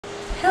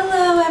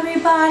Hello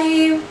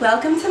everybody,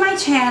 welcome to my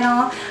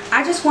channel.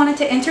 I just wanted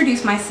to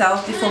introduce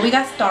myself before we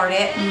got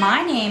started.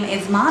 My name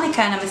is Monica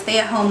and I'm a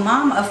stay-at-home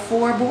mom of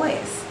 4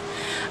 boys.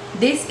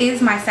 This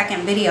is my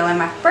second video and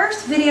my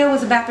first video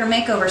was a bathroom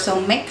makeover, so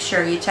make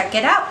sure you check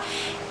it out.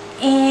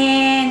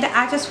 And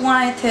I just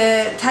wanted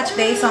to touch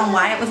base on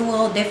why it was a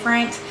little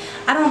different.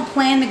 I don't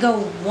plan to go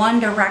one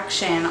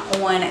direction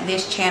on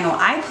this channel.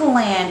 I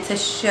plan to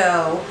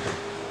show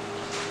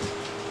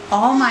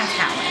all my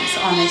talents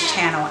on this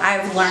channel.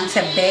 I've learned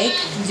to bake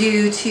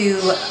due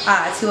to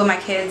 2 of my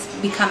kids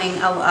becoming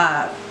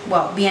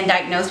being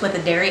diagnosed with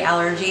a dairy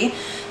allergy.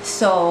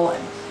 So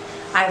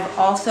I've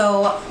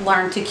also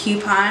learned to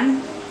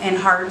coupon in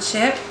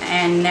hardship,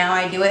 and now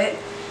I do it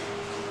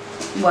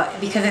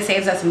because it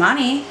saves us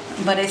money,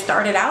 but it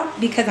started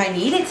out because I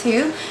needed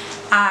to.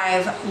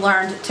 I've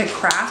learned to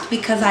craft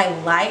because I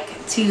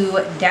like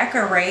to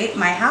decorate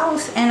my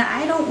house and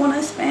I don't want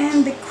to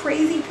spend the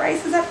crazy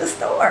prices at the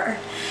store.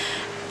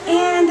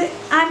 And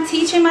I'm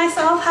teaching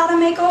myself how to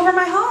make over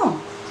my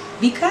home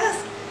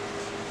because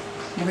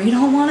we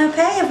don't want to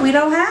pay if we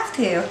don't have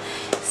to.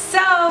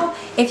 So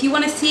if you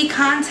want to see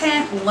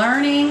content,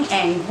 learning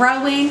and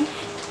growing,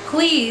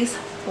 please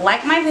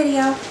like my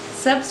video,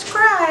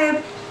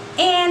 subscribe,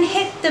 and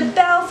hit the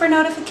bell for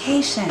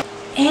notification.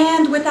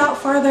 And without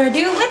further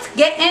ado, let's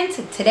get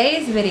into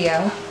today's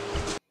video.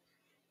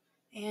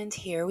 And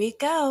here we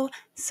go.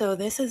 So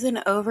this is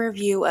an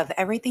overview of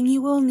everything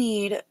you will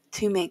need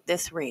to make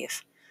this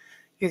wreath.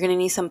 You're going to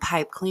need some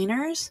pipe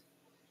cleaners,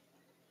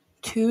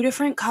 2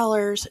 different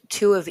colors,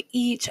 2 of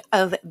each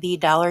of the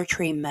Dollar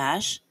Tree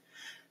mesh,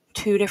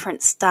 2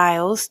 different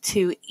styles,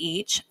 2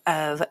 each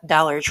of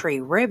Dollar Tree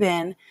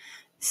ribbon,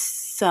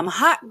 some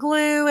hot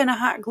glue and a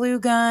hot glue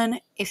gun.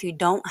 If you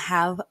don't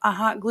have a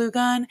hot glue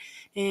gun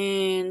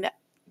and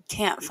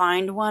can't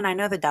find one, I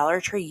know the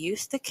Dollar Tree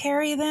used to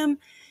carry them.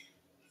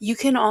 You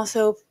can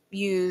also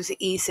use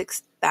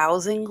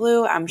E6000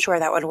 glue. I'm sure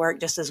that would work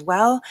just as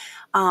well.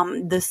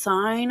 The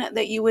sign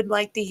that you would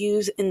like to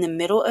use in the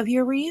middle of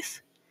your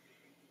wreath.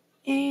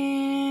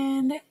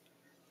 And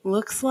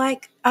looks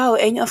like,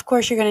 and of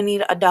course you're going to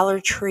need a Dollar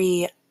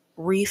Tree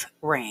wreath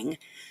ring.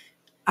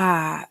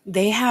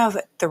 They have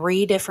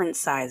 3 different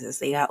sizes.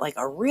 They got like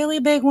a really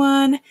big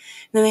one,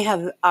 then they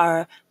have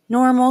a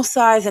normal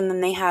size, and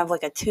then they have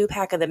like a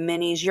 2-pack of the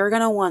minis. You're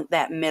going to want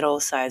that middle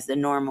size, the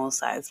normal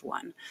size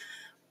one.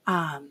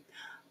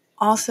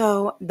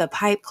 Also, the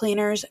pipe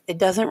cleaners, it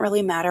doesn't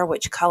really matter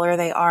which color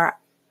they are.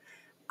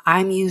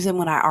 I'm using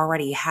what I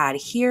already had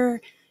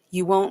here.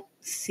 You won't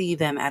see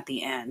them at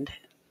the end,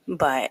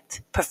 but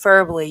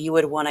preferably you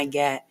would want to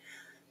get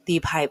the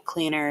pipe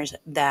cleaners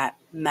that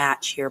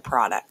match your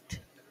product.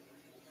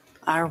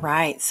 All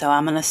right, so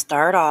I'm going to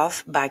start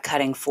off by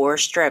cutting 4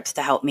 strips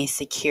to help me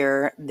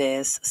secure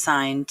this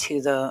sign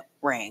to the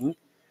ring.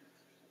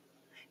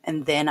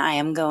 And then I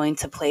am going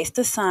to place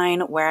the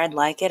sign where I'd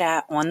like it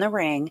at on the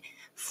ring,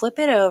 flip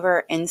it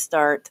over, and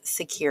start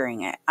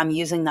securing it. I'm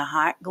using the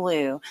hot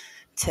glue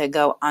to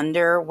go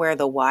under where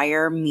the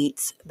wire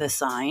meets the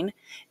sign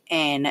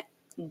and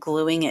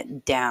gluing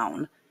it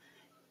down.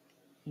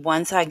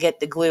 Once I get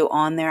the glue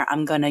on there,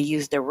 I'm going to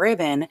use the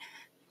ribbon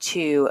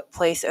to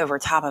place over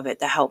top of it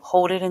to help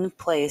hold it in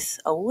place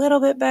a little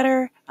bit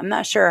better. I'm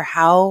not sure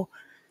how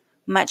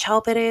much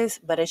help it is,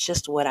 but it's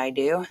just what I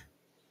do.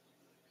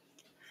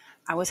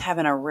 I was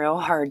having a real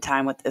hard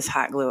time with this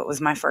hot glue. It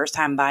was my first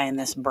time buying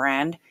this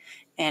brand,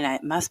 and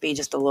it must be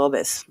just a little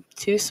bit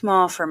too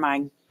small for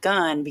my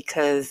gun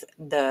because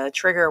the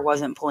trigger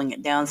wasn't pulling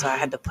it down, so I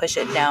had to push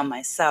it down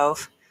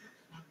myself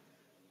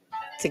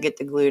to get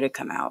the glue to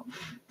come out.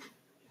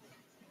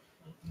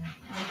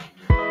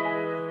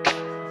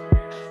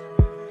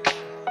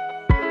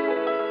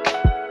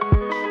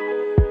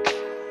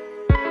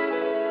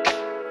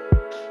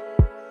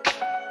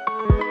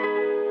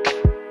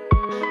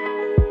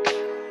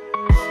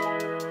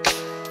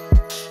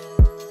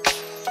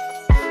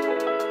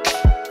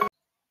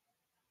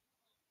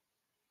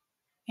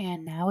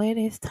 And now it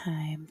is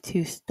time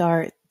to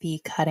start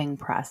the cutting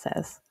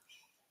process.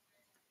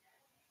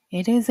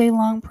 It is a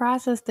long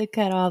process to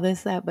cut all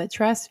this up, but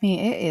trust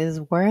me, it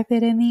is worth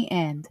it in the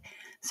end.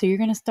 So you're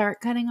going to start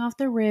cutting off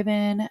the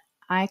ribbon.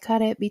 I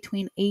cut it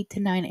between 8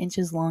 to 9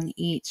 inches long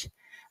each.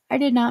 I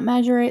did not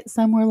measure it.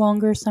 Some were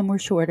longer, some were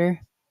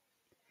shorter.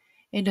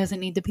 It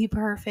doesn't need to be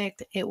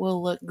perfect. It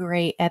will look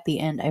great at the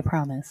end, I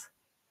promise.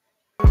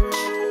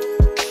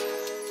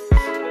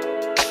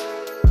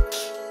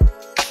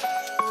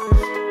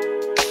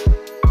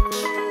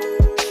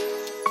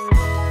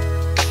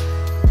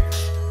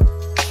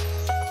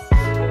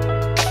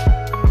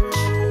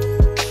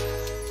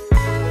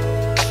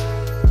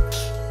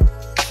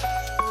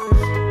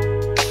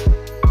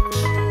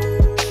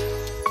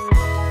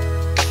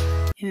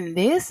 And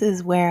this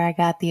is where I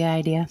got the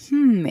idea.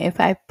 If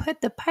I put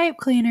the pipe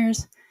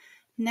cleaners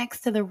next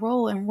to the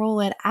roll and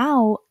roll it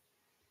out,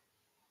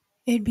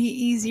 it'd be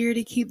easier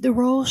to keep the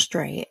roll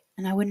straight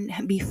and I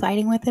wouldn't be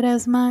fighting with it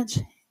as much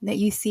that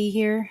you see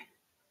here.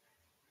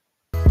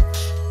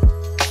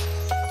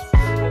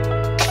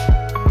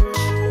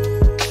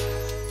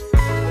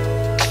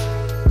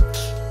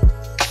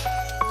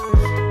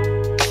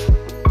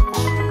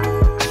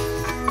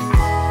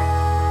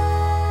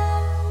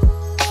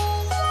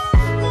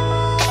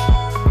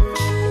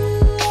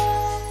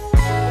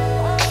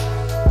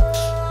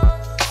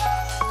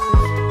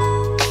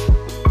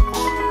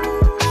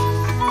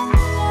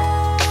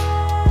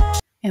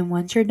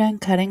 Once you're done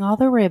cutting all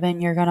the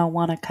ribbon, you're going to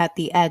want to cut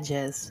the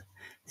edges.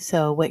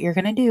 So what you're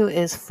going to do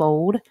is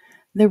fold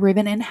the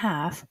ribbon in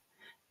half,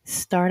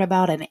 start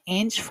about an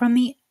inch from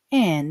the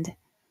end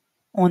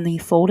on the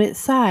folded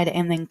side,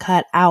 and then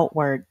cut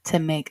outward to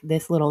make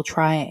this little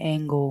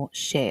triangle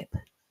shape.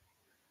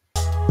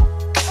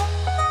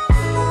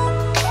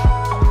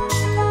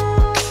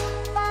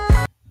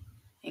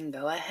 And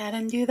go ahead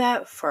and do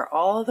that for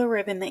all the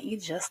ribbon that you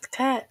just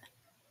cut.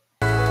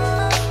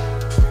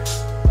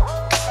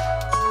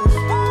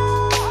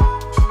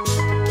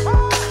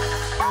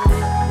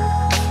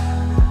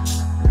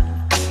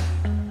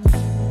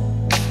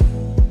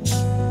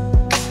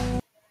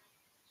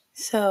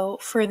 So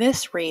for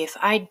this wreath,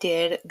 I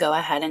did go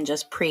ahead and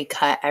just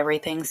pre-cut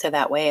everything so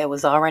that way it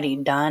was already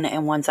done.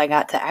 And once I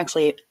got to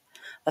actually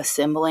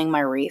assembling my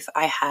wreath,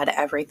 I had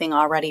everything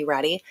already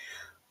ready.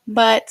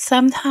 But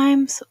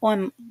sometimes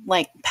on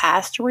like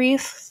past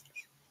wreaths,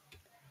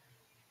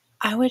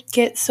 I would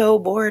get so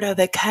bored of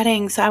the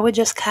cutting, so I would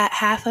just cut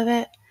half of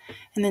it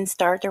and then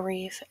start the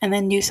wreath and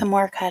then do some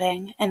more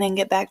cutting and then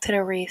get back to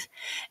the wreath.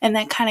 And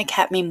that kind of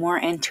kept me more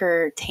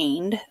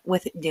entertained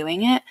with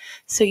doing it.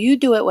 So you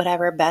do it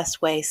whatever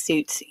best way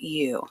suits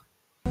you.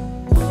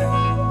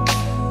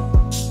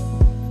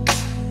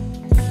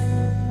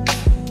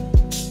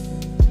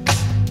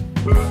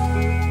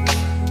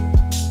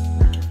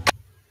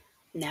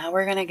 Now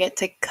we're going to get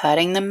to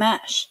cutting the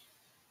mesh.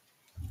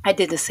 I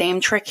did the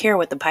same trick here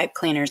with the pipe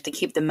cleaners to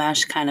keep the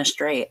mesh kind of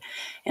straight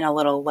and a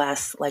little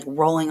less like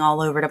rolling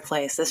all over the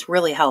place. This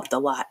really helped a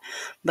lot.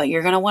 But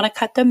you're going to want to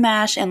cut the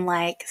mesh in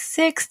like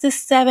 6 to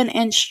 7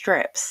 inch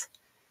strips.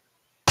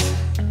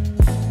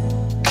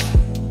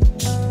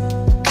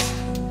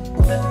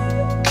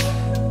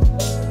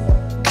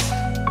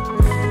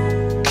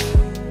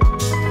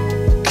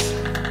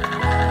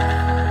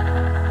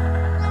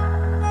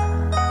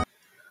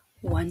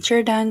 Once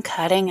you're done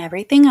cutting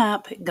everything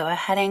up, go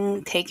ahead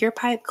and take your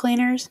pipe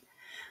cleaners,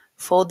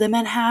 fold them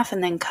in half,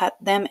 and then cut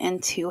them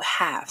into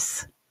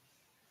halves.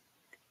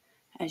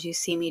 As you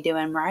see me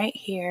doing right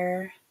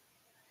here.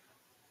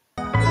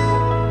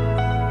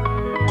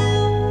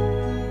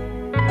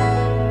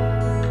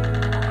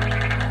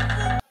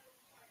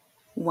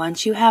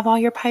 Once you have all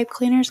your pipe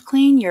cleaners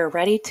clean, you're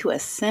ready to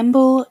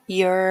assemble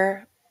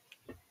your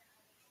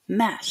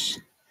mesh.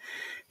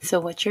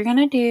 So what you're going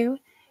to do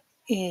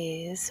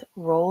is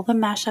roll the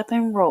mesh up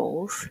in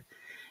rolls.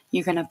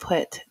 You're going to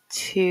put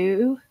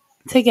 2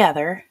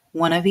 together,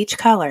 one of each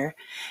color,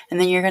 and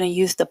then you're going to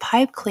use the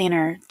pipe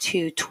cleaner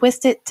to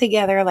twist it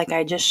together like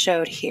I just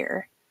showed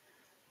here.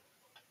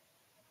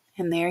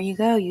 And there you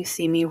go, you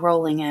see me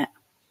rolling it.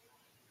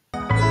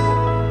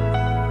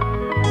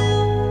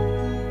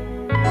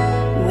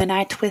 When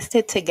I twist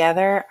it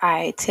together,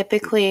 I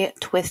typically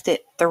twist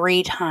it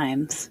 3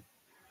 times.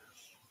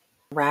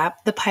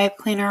 Wrap the pipe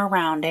cleaner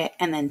around it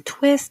and then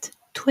twist,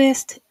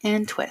 twist,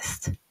 and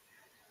twist.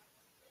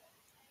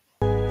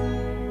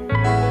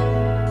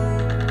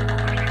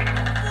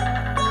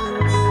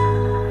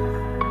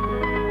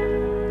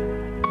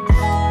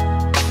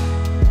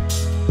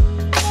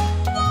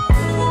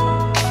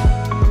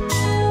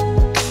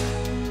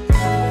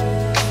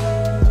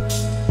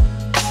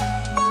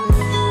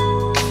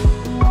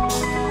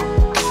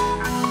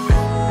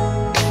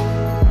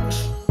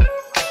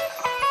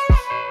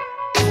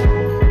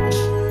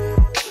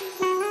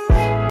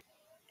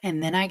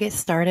 And then I get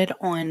started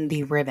on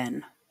the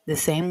ribbon. The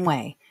same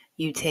way,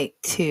 you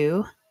take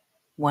 2,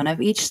 one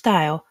of each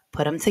style,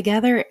 put them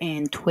together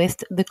and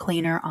twist the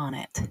cleaner on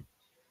it.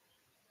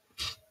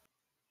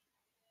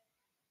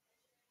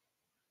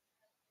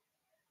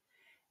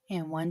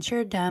 And once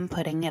you're done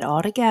putting it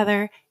all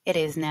together, it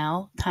is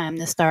now time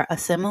to start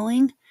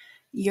assembling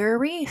your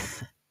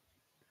wreath.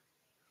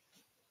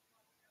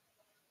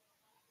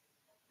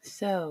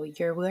 So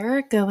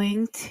we're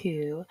going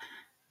to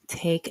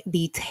take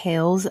the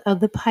tails of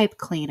the pipe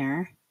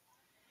cleaner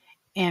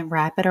and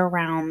wrap it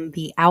around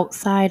the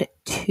outside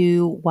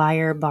 2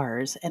 wire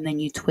bars, and then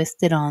you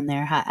twist it on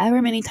there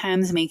however many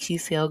times makes you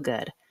feel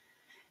good.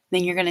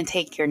 Then you're going to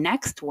take your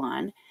next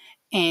one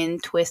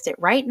and twist it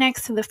right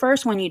next to the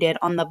first one you did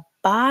on the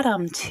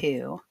bottom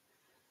 2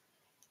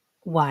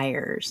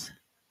 wires.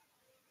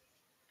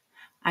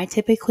 I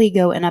typically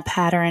go in a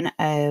pattern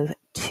of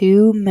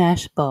 2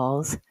 mesh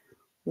balls,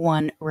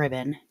 1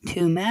 ribbon,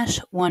 2 mesh,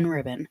 1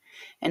 ribbon,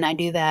 and I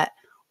do that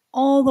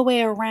all the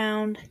way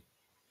around.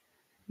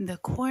 The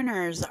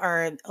corners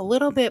are a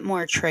little bit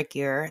more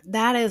trickier.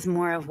 That is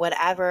more of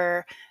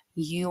whatever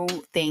you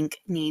think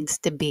needs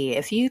to be.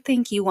 If you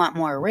think you want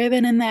more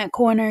ribbon in that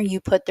corner,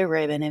 you put the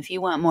ribbon. If you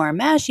want more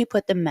mesh, you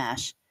put the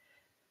mesh.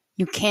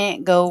 You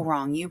can't go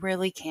wrong. You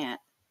really can't.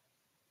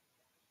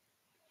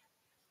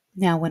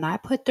 Now, when I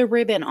put the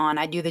ribbon on,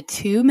 I do the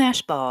 2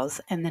 mesh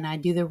balls and then I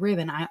do the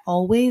ribbon. I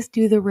always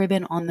do the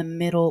ribbon on the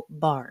middle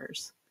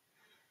bars.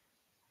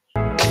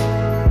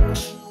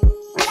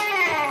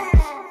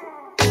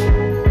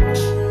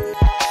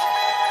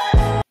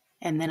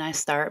 And then I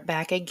start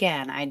back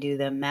again. I do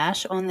the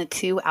mesh on the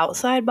 2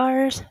 outside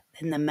bars,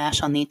 and the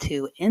mesh on the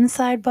 2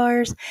 inside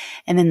bars,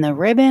 and then the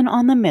ribbon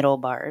on the middle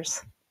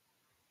bars.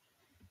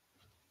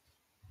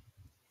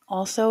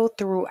 Also,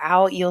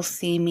 throughout, you'll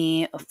see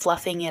me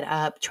fluffing it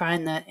up,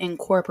 trying to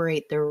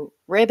incorporate the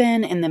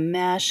ribbon and the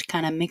mesh,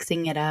 kind of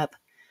mixing it up.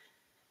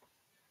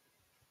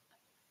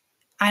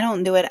 I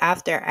don't do it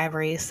after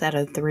every set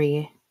of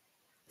 3.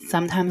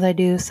 Sometimes I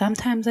do,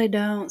 sometimes I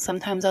don't.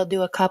 Sometimes I'll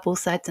do a couple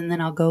sets and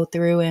then I'll go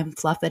through and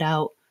fluff it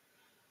out.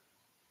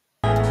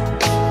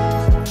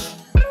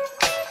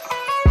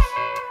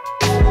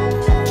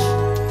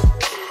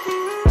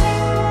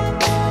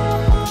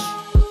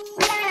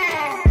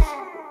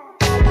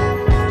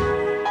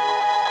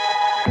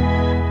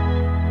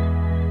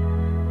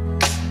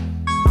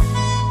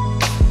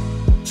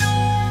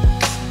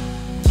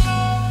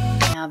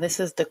 This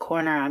is the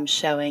corner I'm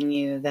showing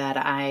you that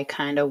I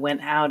kind of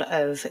went out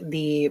of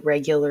the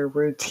regular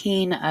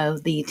routine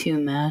of the 2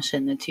 mesh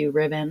and the 2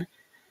 ribbon,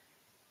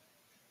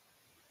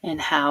 and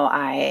how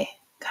I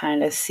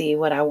kind of see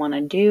what I want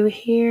to do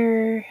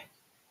here.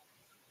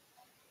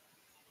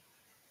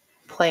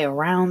 Play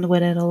around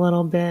with it a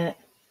little bit.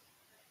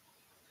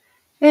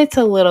 It's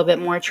a little bit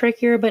more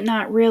trickier, but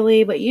not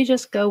really, but you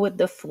just go with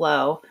the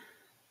flow.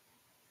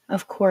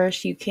 Of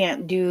course, you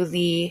can't do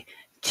the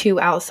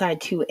 2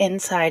 outside, 2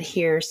 inside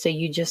here, so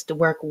you just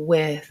work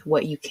with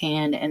what you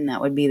can, and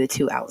that would be the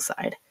 2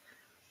 outside.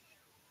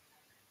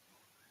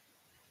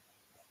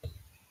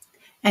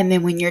 And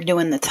then when you're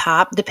doing the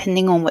top,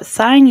 depending on what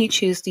sign you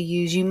choose to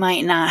use, you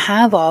might not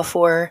have all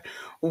 4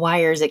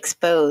 wires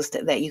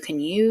exposed that you can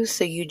use,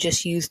 so you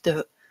just use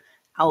the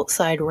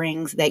outside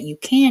rings that you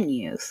can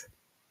use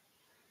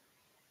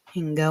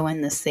and go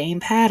in the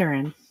same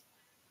pattern.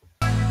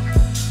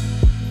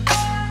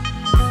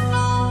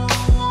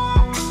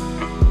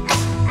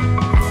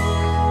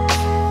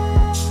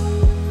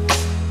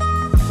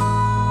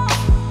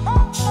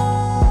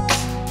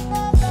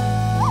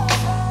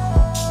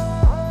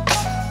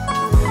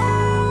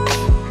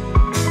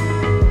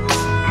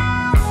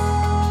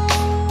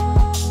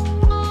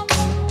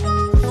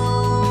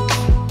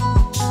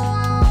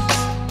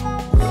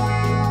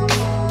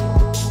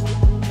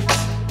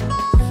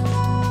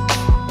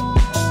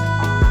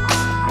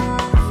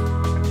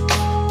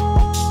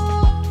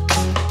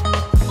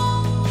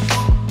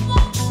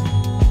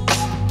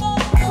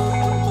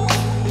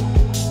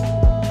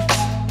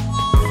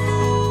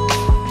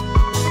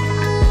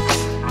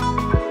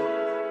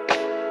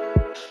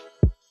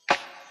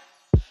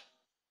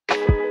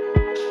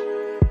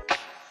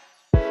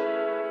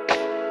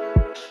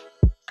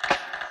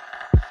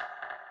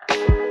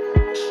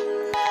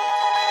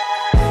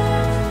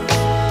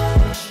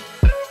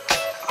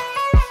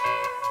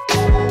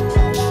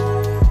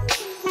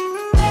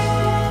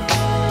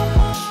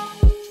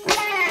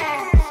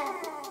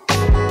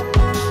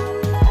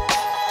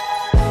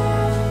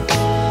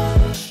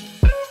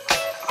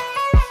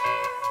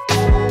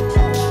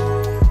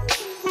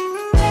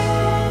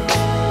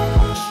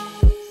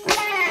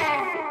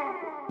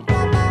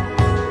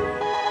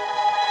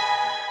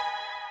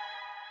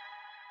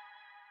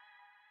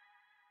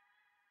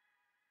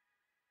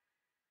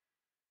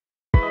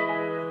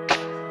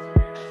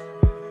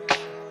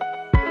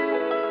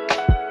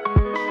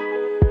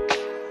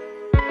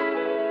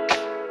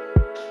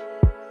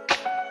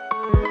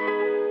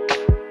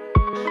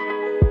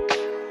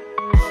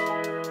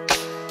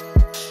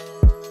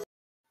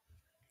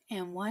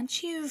 And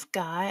once you've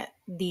got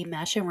the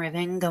mesh and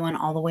ribbon going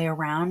all the way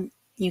around,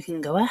 you can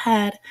go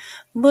ahead,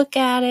 look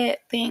at it,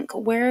 think,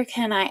 where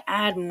can I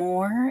add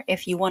more?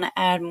 If you want to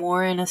add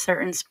more in a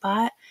certain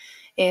spot,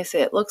 if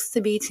it looks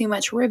to be too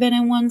much ribbon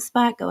in one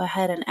spot, go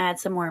ahead and add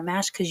some more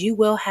mesh, because you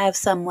will have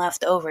some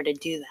left over to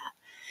do that.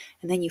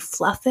 And then you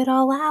fluff it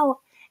all out.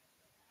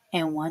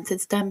 And once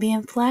it's done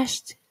being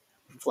fluffed,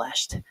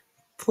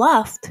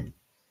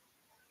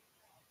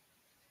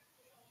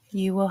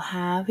 you will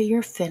have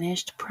your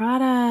finished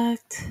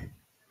product.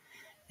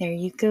 There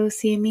you go,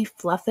 see me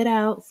fluff it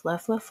out,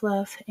 fluff, fluff,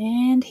 fluff,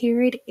 and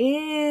here it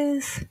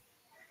is.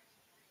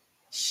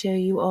 Show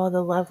you all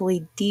the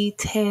lovely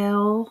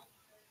detail.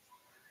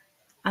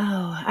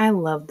 Oh, I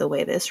love the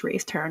way this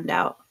wreath turned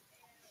out.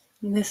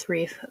 This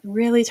wreath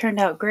really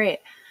turned out great.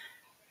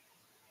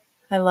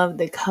 I love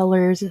the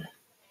colors,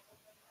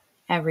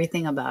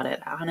 everything about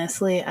it.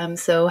 Honestly, I'm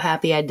so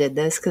happy I did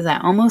this because I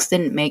almost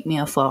didn't make me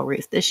a fall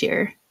wreath this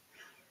year.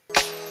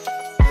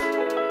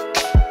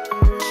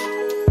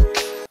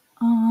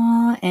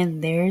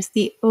 And there's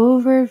the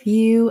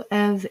overview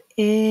of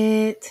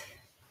it.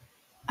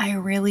 I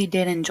really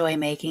did enjoy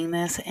making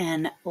this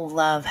and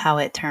love how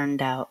it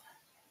turned out.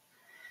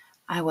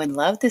 I would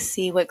love to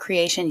see what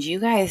creations you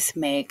guys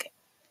make,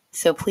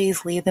 so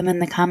please leave them in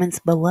the comments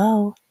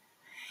below.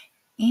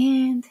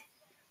 And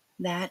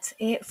that's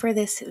it for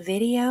this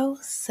video.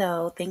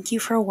 So thank you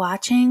for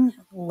watching.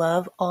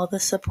 Love all the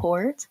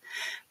support.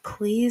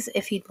 Please,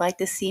 if you'd like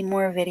to see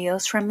more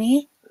videos from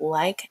me,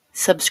 like,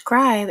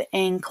 subscribe,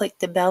 and click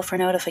the bell for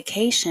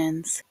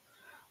notifications.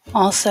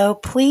 Also,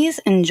 please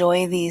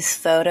enjoy these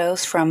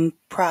photos from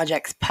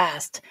projects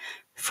past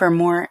for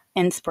more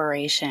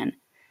inspiration.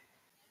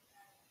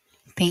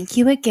 Thank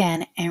you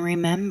again, and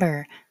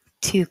remember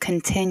to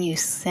continue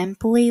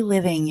simply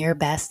living your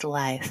best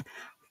life.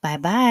 Bye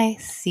bye.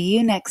 See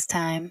you next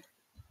time.